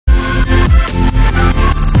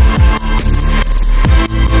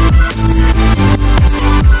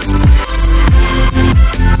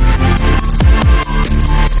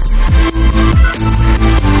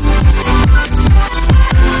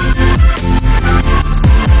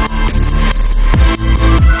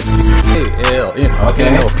Okay.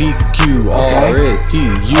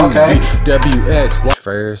 PQRSTUVWX.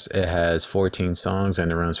 First, it has 14 songs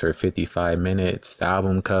and it runs for 55 minutes. The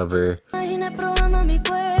album cover.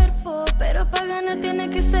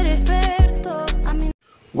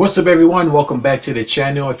 What's up, everyone? Welcome back to the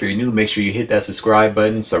channel. If you're new, make sure you hit that subscribe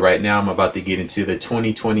button. So right now I'm about to get into the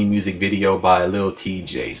 2020 music video by Lil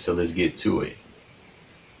Tjay. So let's get to it.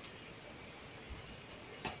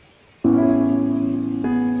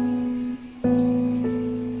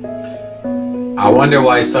 I wonder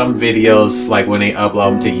why some videos, like when they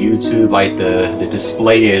upload them to YouTube, like the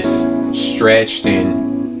display is stretched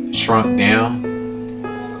and shrunk down.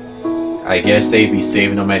 I guess they be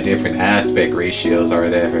saving them at different aspect ratios or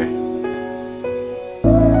whatever.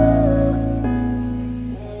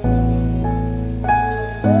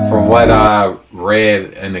 From what I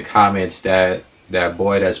read in the comments, that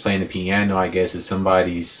boy that's playing the piano, I guess, is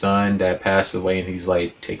somebody's son that passed away and he's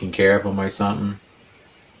like taking care of him or something.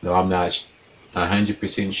 Though I'm not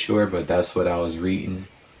 100% sure, but that's what I was reading.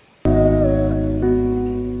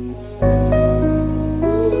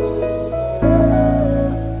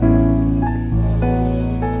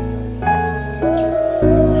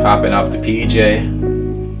 Hopping off the PJ.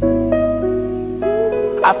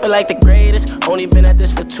 I feel like the greatest, only been at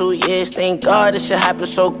this for 2 years. Thank God this shit happened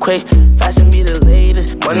so quick. Fashion be the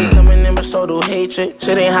latest, money coming in but so do hatred.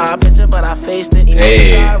 Shit ain't how I picture but I faced it.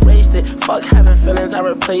 I erased it, fuck having feelings, I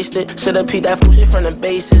replaced it. Should've peeped that fool shit from the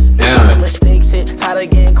basis. Some mistakes hit, tired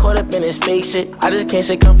of getting caught up in this fake shit. I just can't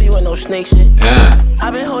sit comfy with no snake shit.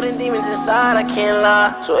 I've been holding demons inside, I can't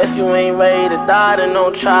lie. So if you ain't ready to die, then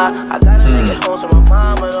don't try. I gotta make it home so my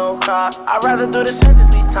mama don't cry. I'd rather do the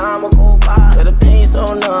sentence, least time will go by. So the pain so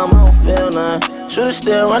numb, I don't feel none. Should've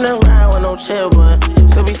still running around with no chill, but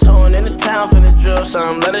still be towing in the town for the drill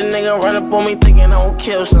some. Let a nigga run up on me thinking I won't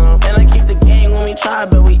kill some. And I keep the game when we try,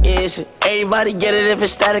 but we is it. Everybody get it if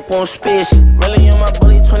it's static, won't spit shit. Really on my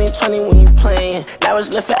bully 2020 when you playing. Now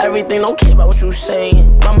it's lit for everything, don't care about what you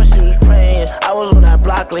saying. Mama, she was praying, I was on that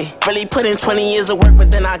block late. Really put in 20 years of work,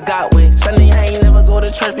 but then I got with. Sunday I ain't never go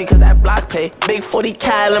to church because that block pay. Big 40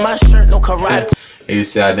 cal in my shirt, no karate. You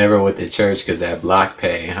said I never went to church because that block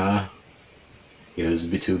pay, huh? He was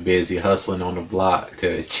too busy hustling on the block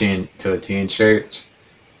to attend church.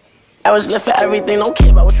 I was lit for everything, don't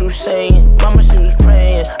care about what you saying. Mama, she was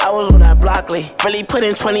praying, I was on that block late. Really put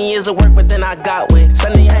in 20 years of work, but then I got with.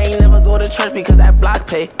 Sunday I ain't never go to church because that block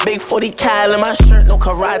pay. Big 40 cal in my shirt, no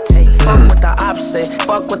karate. Fuck what the ops say,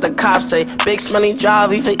 fuck what the cops say. Big smelly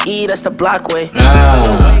job, E for E, that's the block way.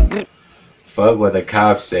 Fuck what the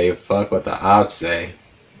cops say, fuck what the ops say.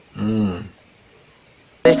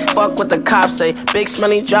 Fuck what the cops say, big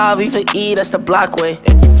smelly job, E for E, that's the block way.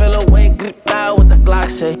 If you feel away, grip out what the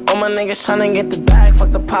Glock say. All my niggas tryna get the bag,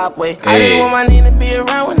 fuck the pop way. I didn't want my name to be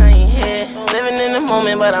around when I ain't here. Living in the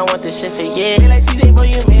moment, but I want this shit for years. They like TJ, bro,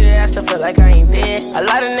 you made it, I still feel like I ain't there. A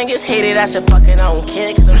lot of niggas hate it, I said fuck it, I don't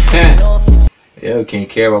care, cause I'm taking off. Yeah, can't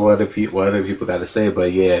care about what other people gotta say,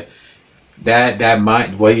 but yeah. That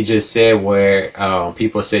might, what you just said, where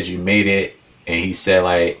people said you made it, and he said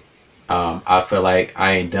like, I feel like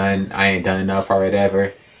I ain't done enough or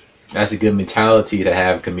whatever. That's a good mentality to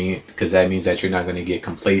have, because that means that you're not going to get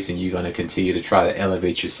complacent. You're going to continue to try to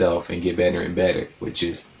elevate yourself and get better and better, which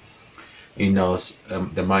is, you know,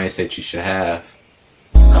 the mindset you should have.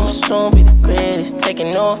 I'ma soon be the greatest,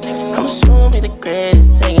 taking off. I'ma soon be the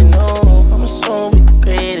greatest, taking off. I'ma soon be the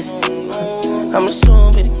greatest. I'ma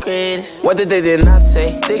soon be the greatest. What did they not say?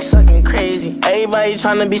 Dick sucking crazy. Everybody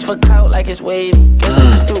tryna beach for clout like it's wavy. Guess I'm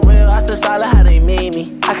just too real, I still solid how they made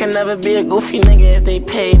me. I can never be a goofy nigga if they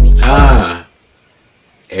pay me.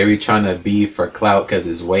 Every tryna be for clout cause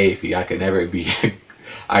it's wavy. I could never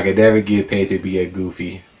get paid to be a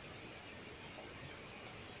goofy.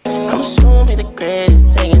 I'ma soon be the greatest,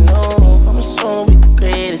 taking off. I'ma soon be the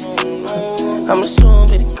greatest. I'ma soon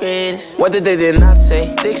be the greatest. What did they not say?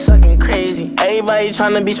 Dick sucking crazy. Everybody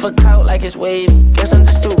tryna beach for clout like it's wavy. Guess I'm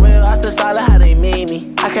just too real, I still solid how they made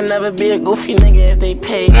me. I can never be a goofy nigga if they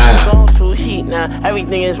pay me. Songs too heat now,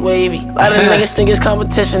 everything is wavy. A lot of niggas think it's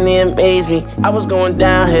competition, they amaze me. I was going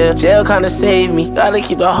downhill, jail kinda saved me. Gotta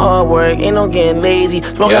keep the hard work, ain't no getting lazy.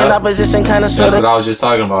 Smoking in opposition kinda sorta. That's what I was just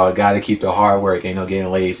talking about. Gotta keep the hard work, ain't no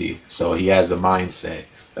getting lazy. So he has a mindset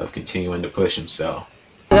of continuing to push himself.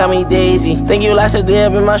 Got me daisy. Think you last a day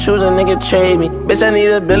up in my shoes, a nigga trade me. Bitch, I need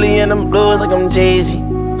 $1 billion in them blues like I'm Jay-Z.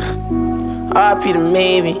 RIP to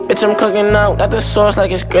maybe. Bitch, I'm cooking out, got the sauce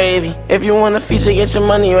like it's gravy. If you want a feature, get your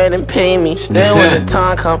money right and pay me. Still when the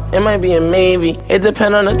time come, it might be a maybe. It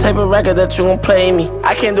depend on the type of record that you gon' play me.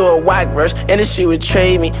 I can't do a whack verse, and this shit would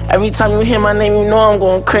trade me. Every time you hear my name, you know I'm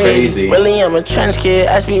going crazy. Really, I'm a trench kid,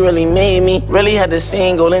 SB really made me. Really had the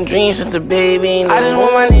same golden dreams since a baby. I just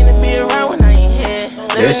want my name to be around when I ain't here.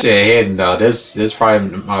 This shit hitting though. This is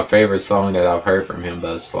probably my favorite song that I've heard from him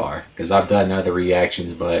thus far. Because I've done other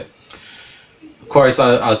reactions, but of course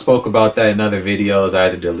I spoke about that in other videos. I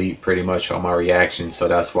had to delete pretty much all my reactions, so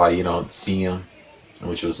that's why you don't see them,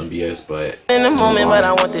 which was some BS. But in the moment, but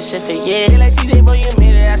I want this shit for years. Like TJ, boy, you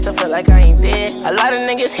made it. I still feel like I ain't dead. A lot of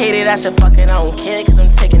niggas hate it. I said fuck it, I don't care, cause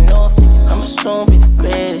I'm taking off. I'ma soon be the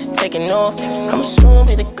greatest, taking off. I'ma soon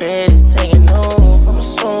be the greatest, taking off. I'ma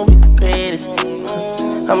soon be the greatest.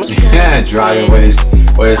 Yeah, driving with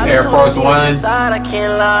his Air Force Ones. I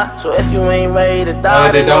can't lie. So if you ain't ready to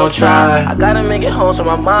die, then don't try. I gotta make it home so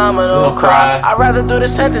my mama don't cry. I'd rather do the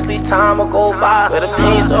sentence, least time will go by. With the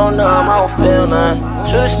pain so numb, I don't feel none.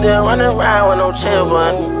 Should've still running around with no chill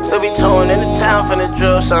button. Still be towing in the town finna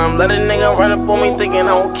drill some. Let a nigga run up on me thinking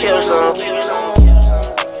I won't kill some.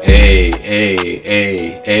 Hey, hey,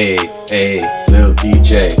 hey, hey, hey, Lil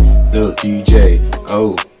Tjay, Lil Tjay,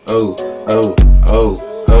 oh, oh, oh, oh.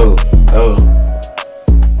 Oh, oh.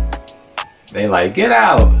 They like, get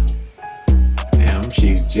out. Damn,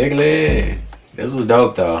 she's jiggling. This was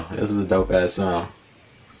dope though. This is a dope ass song.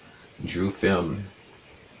 Drew film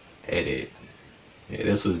edit. Yeah,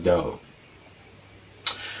 this was dope.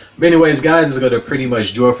 But anyways, guys, this is going to pretty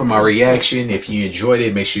much do it for my reaction. If you enjoyed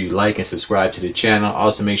it, make sure you like and subscribe to the channel.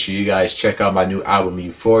 Also, make sure you guys check out my new album,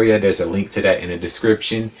 Euphoria. There's a link to that in the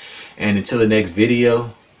description. And until the next video,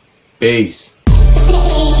 peace.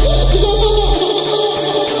 Hey.